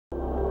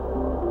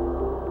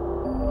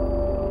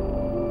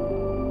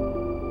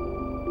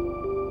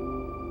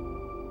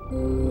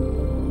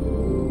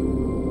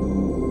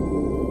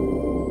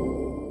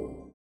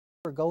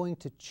we're going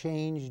to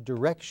change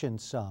direction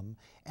some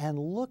and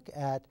look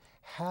at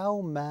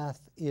how math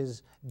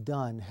is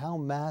done, how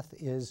math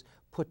is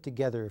put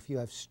together. If you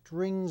have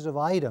strings of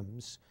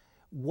items,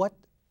 what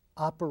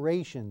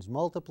operations,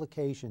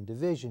 multiplication,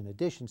 division,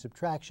 addition,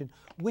 subtraction,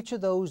 which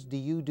of those do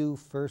you do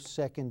first,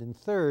 second, and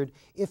third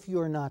if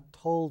you're not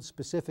told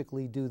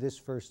specifically do this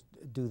first,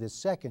 do this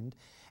second?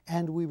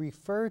 And we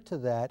refer to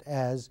that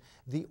as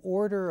the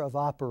order of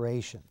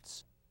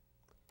operations.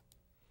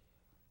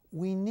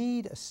 We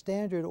need a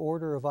standard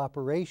order of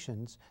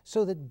operations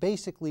so that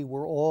basically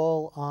we're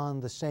all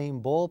on the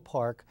same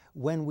ballpark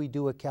when we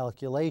do a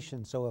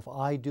calculation. So if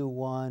I do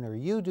one or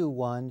you do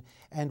one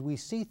and we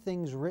see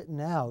things written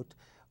out,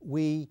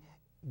 we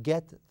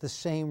get the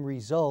same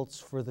results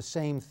for the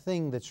same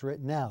thing that's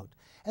written out.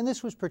 And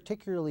this was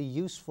particularly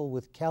useful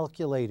with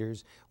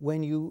calculators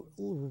when you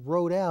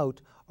wrote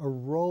out a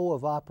row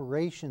of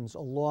operations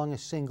along a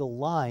single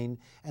line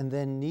and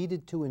then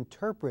needed to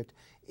interpret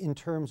in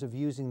terms of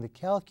using the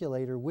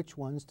calculator which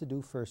ones to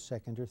do first,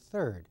 second, or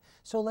third.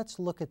 So let's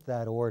look at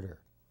that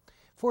order.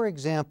 For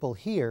example,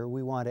 here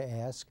we want to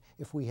ask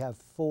if we have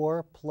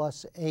 4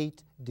 plus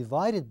 8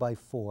 divided by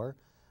 4,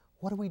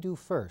 what do we do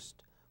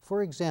first?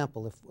 For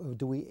example,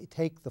 do we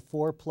take the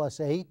 4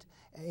 plus 8,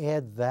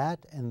 add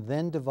that, and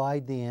then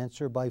divide the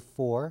answer by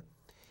 4?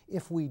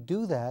 If we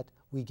do that,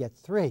 we get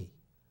 3.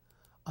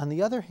 On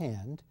the other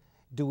hand,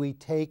 do we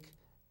take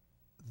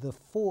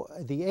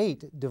the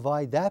 8,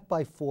 divide that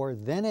by 4,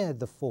 then add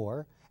the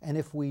 4, and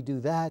if we do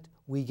that,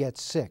 we get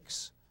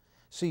 6.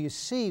 So you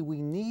see,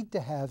 we need to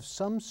have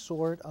some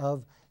sort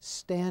of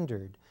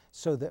standard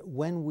so that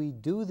when we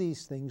do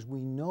these things, we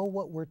know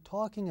what we're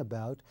talking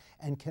about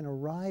and can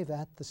arrive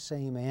at the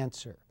same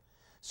answer.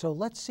 So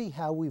let's see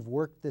how we've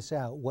worked this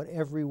out, what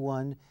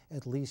everyone,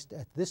 at least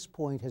at this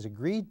point, has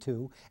agreed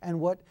to, and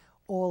what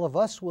all of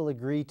us will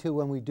agree to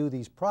when we do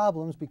these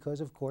problems, because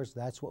of course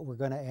that's what we're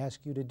going to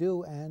ask you to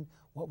do and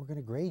what we're going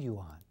to grade you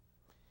on.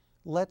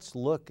 Let's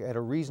look at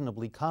a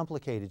reasonably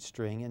complicated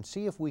string and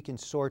see if we can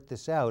sort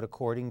this out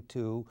according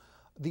to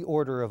the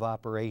order of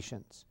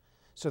operations.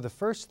 So the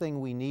first thing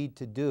we need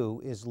to do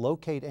is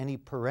locate any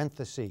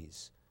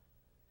parentheses.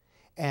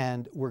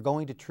 And we're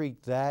going to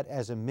treat that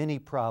as a mini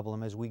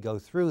problem as we go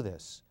through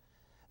this.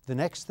 The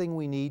next thing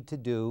we need to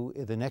do,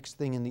 the next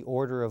thing in the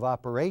order of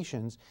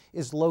operations,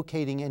 is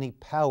locating any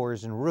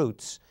powers and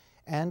roots.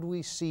 And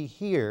we see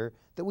here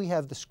that we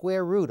have the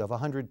square root of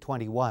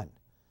 121.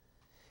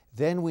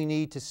 Then we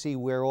need to see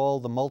where all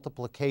the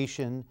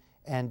multiplication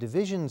and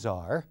divisions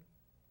are.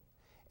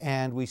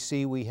 And we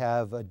see we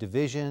have a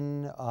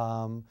division,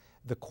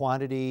 the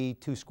quantity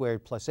 2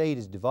 squared plus 8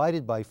 is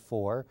divided by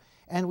 4,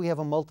 and we have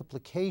a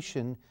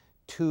multiplication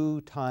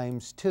 2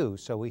 times 2,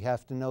 so we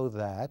have to know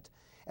that.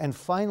 And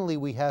finally,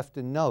 we have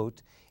to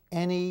note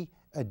any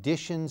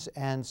additions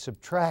and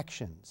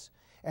subtractions.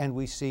 And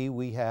we see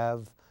we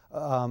have,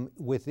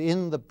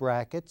 within the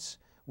brackets,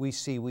 we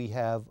see we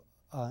have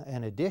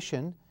an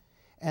addition,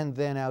 and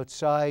then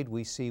outside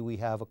we see we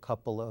have a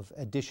couple of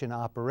addition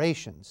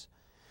operations.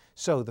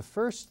 So the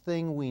first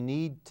thing we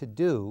need to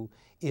do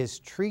is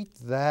treat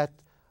that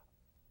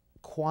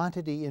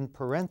quantity in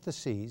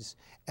parentheses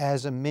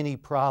as a mini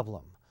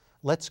problem.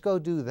 Let's go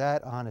do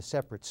that on a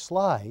separate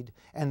slide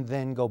and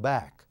then go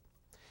back.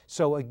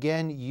 So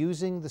again,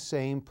 using the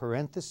same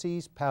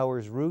parentheses,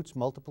 powers, roots,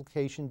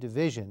 multiplication,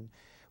 division,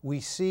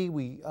 we see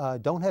we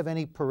don't have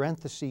any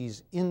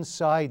parentheses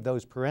inside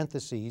those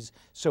parentheses,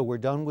 so we're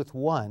done with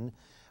 1,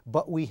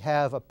 but we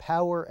have a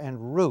power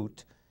and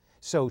root.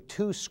 So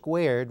 2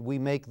 squared, we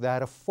make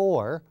that a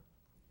 4.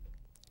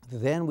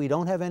 Then we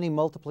don't have any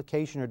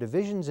multiplication or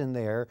divisions in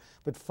there,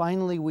 but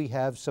finally we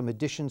have some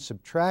addition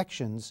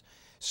subtractions.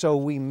 So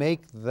we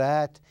make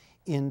that,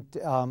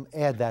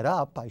 add that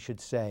up, I should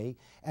say.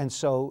 And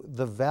so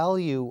the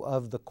value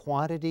of the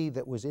quantity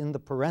that was in the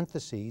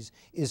parentheses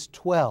is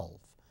 12.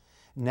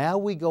 Now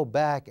we go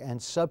back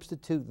and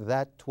substitute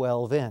that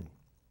 12 in.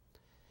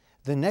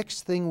 The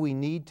next thing we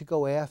need to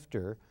go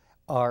after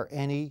are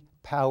any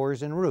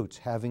powers and roots,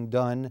 having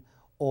done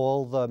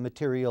all the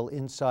material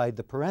inside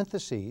the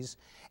parentheses,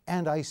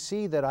 and I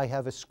see that I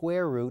have a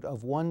square root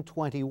of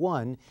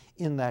 121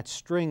 in that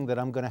string that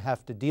I'm going to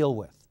have to deal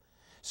with.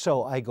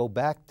 So I go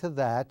back to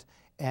that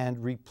and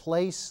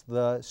replace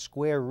the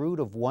square root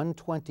of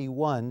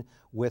 121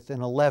 with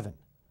an 11.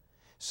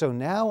 So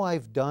now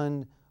I've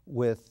done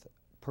with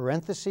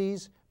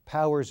parentheses,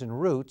 powers, and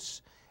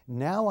roots.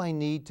 Now I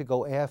need to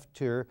go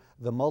after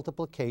the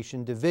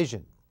multiplication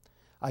division.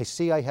 I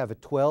see I have a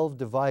 12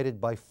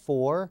 divided by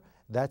 4.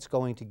 That's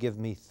going to give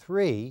me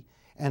 3.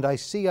 And I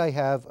see I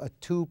have a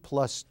 2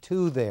 plus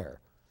 2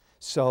 there.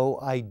 So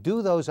I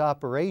do those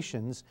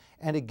operations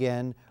and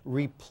again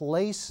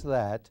replace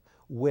that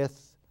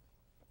with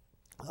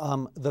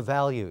the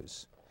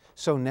values.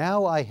 So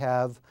now I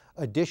have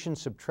addition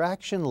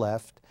subtraction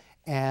left,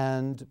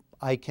 and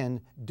I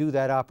can do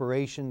that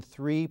operation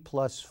 3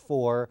 plus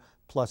 4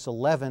 plus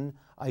 11.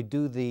 I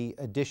do the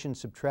addition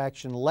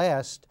subtraction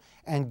last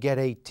and get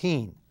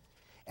 18.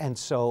 And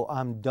so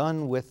I'm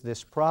done with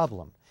this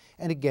problem.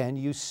 And again,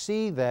 you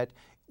see that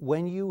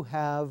when you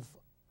have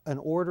an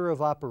order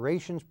of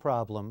operations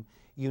problem,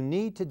 you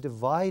need to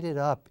divide it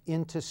up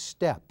into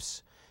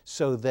steps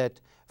so that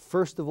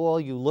first of all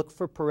you look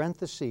for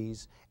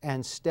parentheses,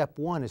 and step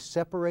one is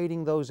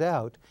separating those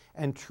out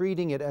and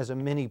treating it as a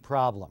mini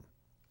problem.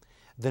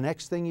 The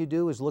next thing you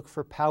do is look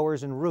for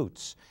powers and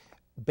roots.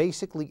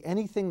 Basically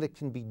anything that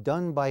can be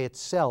done by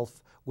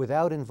itself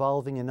without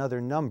involving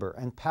another number.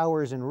 And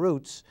powers and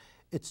roots,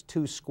 it's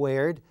 2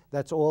 squared.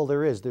 That's all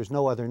there is. There's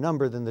no other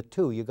number than the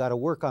 2. You got to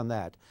work on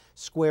that.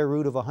 Square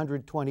root of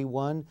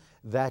 121,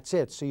 that's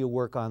it. So you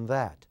work on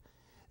that.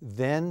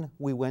 Then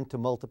we went to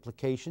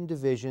multiplication,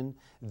 division.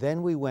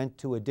 Then we went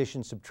to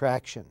addition,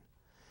 subtraction.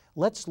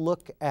 Let's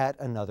look at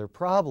another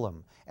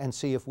problem and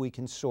see if we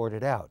can sort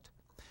it out.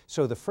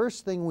 So the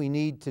first thing we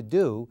need to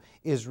do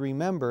is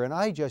remember, and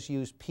I just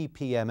use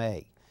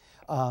PPMA,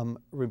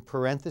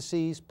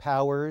 parentheses,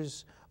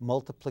 powers,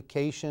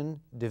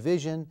 multiplication,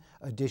 division,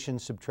 addition,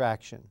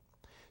 subtraction.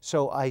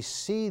 So I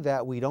see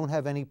that we don't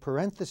have any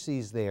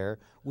parentheses there.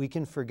 We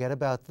can forget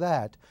about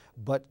that,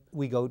 but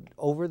we go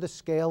over the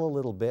scale a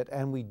little bit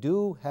and we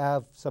do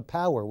have some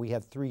power. We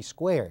have 3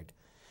 squared.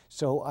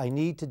 So I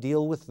need to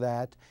deal with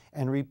that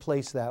and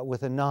replace that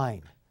with a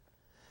 9.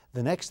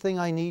 The next thing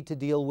I need to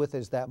deal with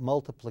is that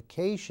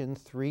multiplication,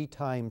 3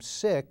 times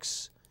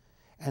 6,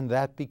 and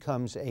that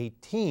becomes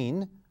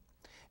 18.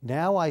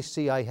 Now I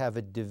see I have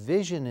a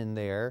division in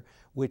there,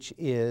 which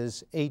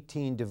is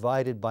 18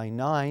 divided by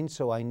 9,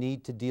 so I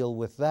need to deal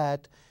with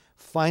that.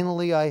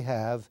 Finally, I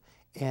have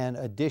an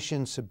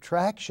addition,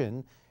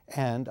 subtraction,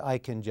 and I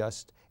can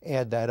just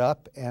add that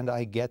up, and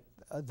I get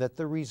that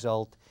the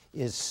result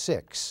is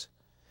 6.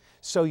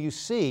 So you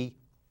see,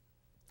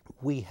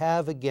 we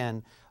have,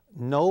 again,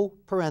 no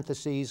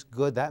parentheses.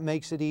 Good, that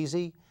makes it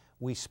easy.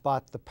 We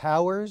spot the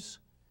powers.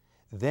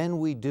 Then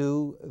we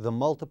do the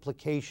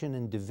multiplication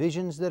and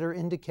divisions that are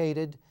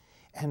indicated.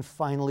 And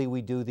finally,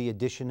 we do the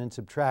addition and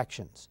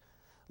subtractions.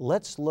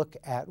 Let's look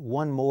at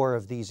one more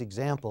of these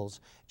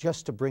examples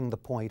just to bring the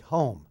point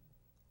home.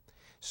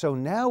 So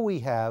now we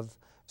have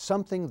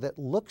something that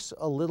looks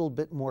a little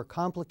bit more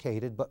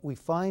complicated, but we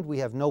find we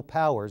have no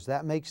powers.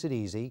 That makes it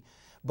easy.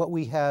 But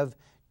we have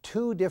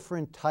 2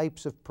 different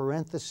types of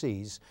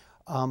parentheses.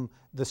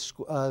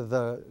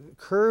 The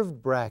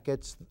curved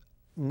brackets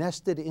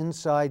nested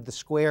inside the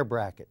square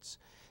brackets.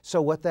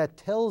 So what that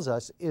tells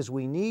us is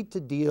we need to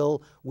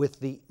deal with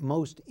the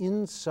most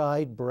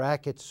inside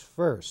brackets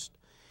first.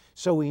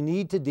 So we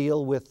need to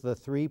deal with the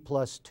 3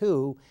 plus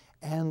 2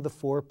 and the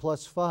 4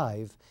 plus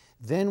 5.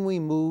 Then we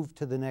move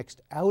to the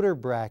next outer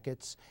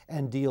brackets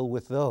and deal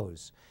with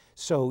those.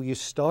 So you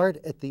start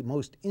at the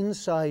most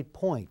inside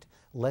point.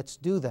 Let's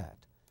do that.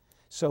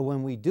 So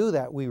when we do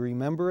that, we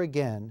remember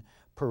again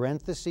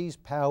parentheses,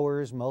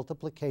 powers,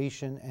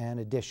 multiplication, and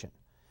addition.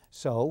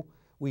 So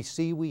we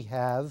see we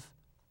have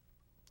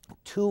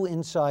 2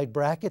 inside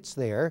brackets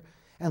there,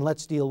 and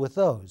let's deal with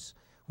those.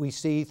 We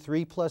see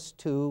 3 plus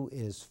 2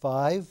 is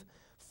 5,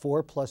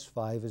 4 plus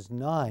 5 is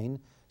 9,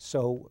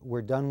 so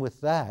we're done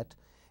with that.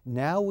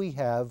 Now we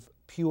have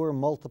pure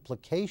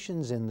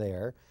multiplications in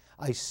there.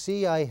 I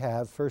see I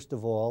have, first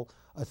of all,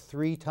 a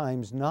 3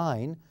 times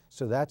 9,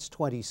 so that's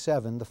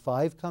 27. The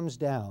 5 comes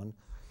down.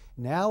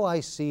 Now I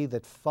see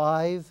that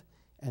 5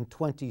 and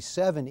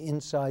 27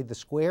 inside the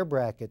square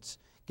brackets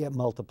get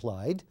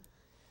multiplied.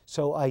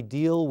 So I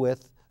deal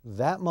with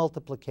that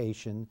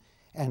multiplication.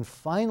 And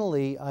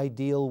finally, I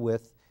deal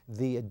with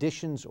the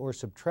additions or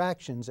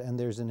subtractions, and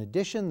there's an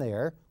addition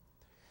there.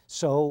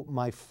 So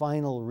my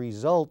final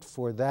result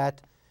for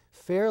that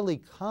fairly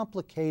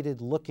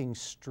complicated looking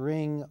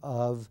string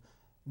of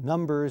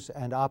numbers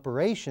and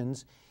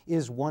operations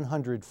is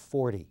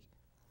 140.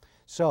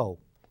 So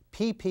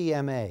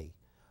PPMA,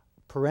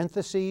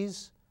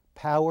 parentheses,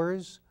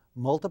 powers,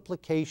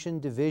 multiplication,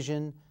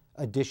 division,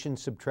 addition,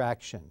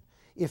 subtraction.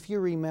 If you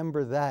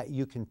remember that,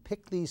 you can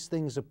pick these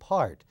things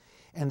apart.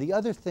 And the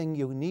other thing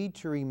you need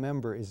to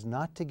remember is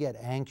not to get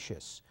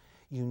anxious.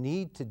 You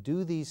need to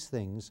do these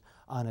things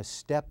on a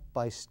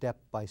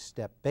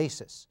step-by-step-by-step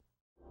basis.